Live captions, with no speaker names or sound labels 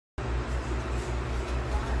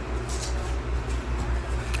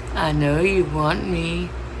I know you want me.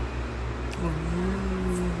 Ooh.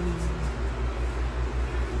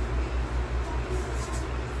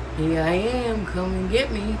 Here I am, come and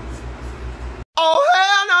get me. Oh,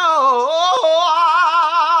 hell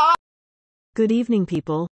no! Good evening,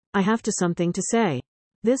 people. I have something to say.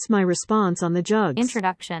 This my response on the jugs.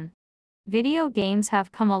 Introduction. Video games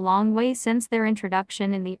have come a long way since their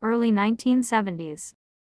introduction in the early 1970s.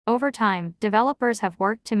 Over time, developers have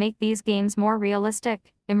worked to make these games more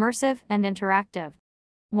realistic, immersive, and interactive.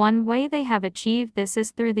 One way they have achieved this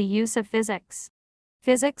is through the use of physics.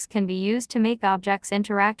 Physics can be used to make objects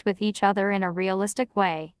interact with each other in a realistic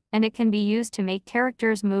way, and it can be used to make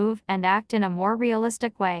characters move and act in a more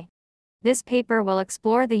realistic way. This paper will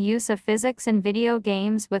explore the use of physics in video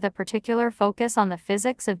games with a particular focus on the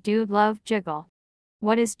physics of Dude Love Jiggle.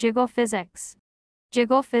 What is Jiggle physics?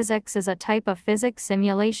 Jiggle physics is a type of physics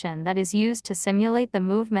simulation that is used to simulate the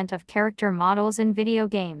movement of character models in video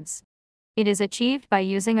games. It is achieved by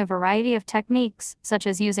using a variety of techniques, such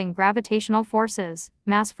as using gravitational forces,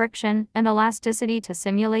 mass friction, and elasticity to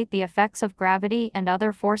simulate the effects of gravity and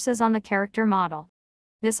other forces on the character model.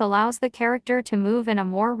 This allows the character to move in a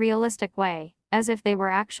more realistic way, as if they were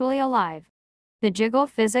actually alive. The jiggle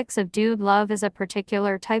physics of Dude Love is a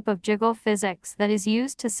particular type of jiggle physics that is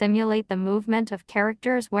used to simulate the movement of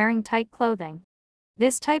characters wearing tight clothing.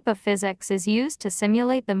 This type of physics is used to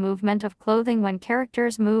simulate the movement of clothing when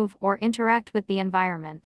characters move or interact with the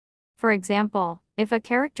environment. For example, if a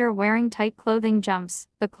character wearing tight clothing jumps,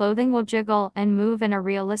 the clothing will jiggle and move in a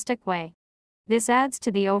realistic way. This adds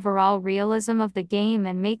to the overall realism of the game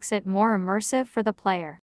and makes it more immersive for the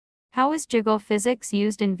player. How is jiggle physics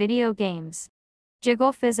used in video games?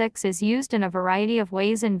 Jiggle physics is used in a variety of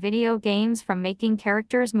ways in video games, from making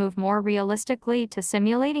characters move more realistically to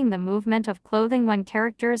simulating the movement of clothing when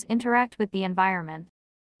characters interact with the environment.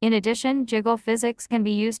 In addition, jiggle physics can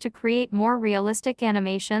be used to create more realistic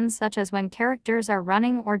animations, such as when characters are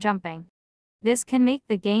running or jumping. This can make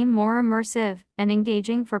the game more immersive and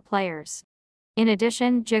engaging for players. In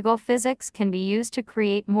addition, jiggle physics can be used to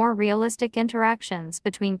create more realistic interactions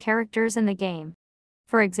between characters in the game.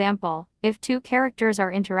 For example, if two characters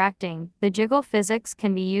are interacting, the jiggle physics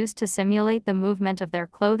can be used to simulate the movement of their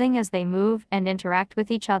clothing as they move and interact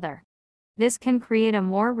with each other. This can create a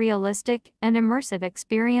more realistic and immersive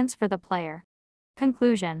experience for the player.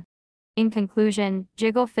 Conclusion. In conclusion,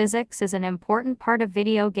 jiggle physics is an important part of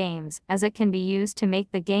video games, as it can be used to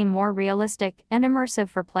make the game more realistic and immersive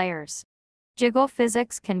for players. Jiggle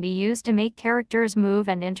physics can be used to make characters move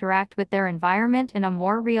and interact with their environment in a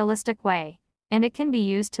more realistic way, and it can be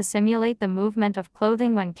used to simulate the movement of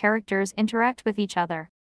clothing when characters interact with each other.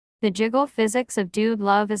 The jiggle physics of Dude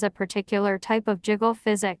Love is a particular type of jiggle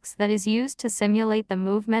physics that is used to simulate the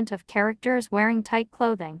movement of characters wearing tight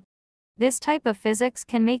clothing. This type of physics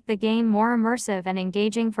can make the game more immersive and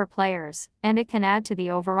engaging for players, and it can add to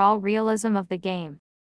the overall realism of the game.